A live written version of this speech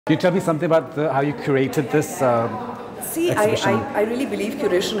Can you tell me something about how you curated this See, exhibition? I really believe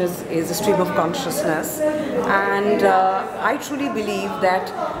curation is a stream of consciousness, and I truly believe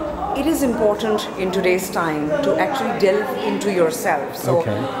that it is important in today's time to actually delve into yourself. So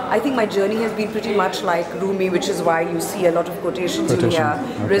I think my journey has been pretty much like Rumi, which is why you see a lot of quotations in here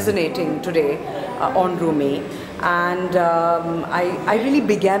resonating today on Rumi. And I really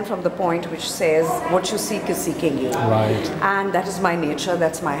began from the point which says, what you seek is seeking you. Right. And that is my nature,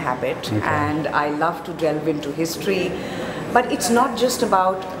 that's my habit. And I love to delve into history. But it's not just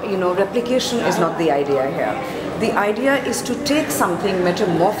about, replication is not the idea here. The idea is to take something,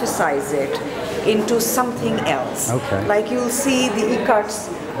 metamorphosize it into something else. Like you'll see the ikats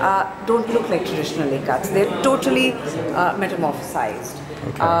don't look like traditional ikats. They're totally metamorphosized.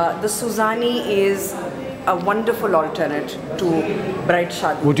 The Suzani is a wonderful alternate to bright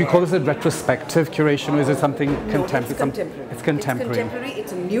shadi. Would you call this a retrospective curation, or is it something contemporary? It's contemporary. It's contemporary. It's contemporary.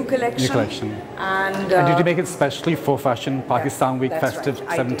 It's a new collection. New collection. And did you make it specially for Fashion Pakistan Week Festive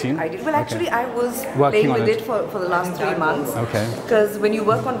 17? I did. Well, actually, I was playing with it for the last 3 months. Because when you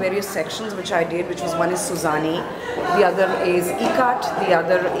work on various sections, which I did, which was one is Suzani, the other is Ikat, the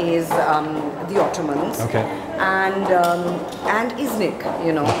other is the Ottomans, and Iznik.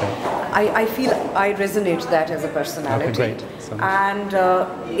 I feel I resonate that as a personality. And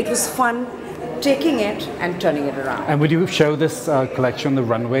it was fun taking it and turning it around. And would you show this collection on the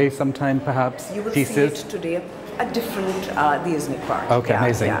runway sometime, perhaps? You will see it today, a different the Iznik part.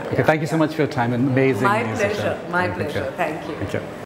 Amazing. Thank you so much for your time. Amazing. My pleasure. My pleasure. Thank you. Thank you.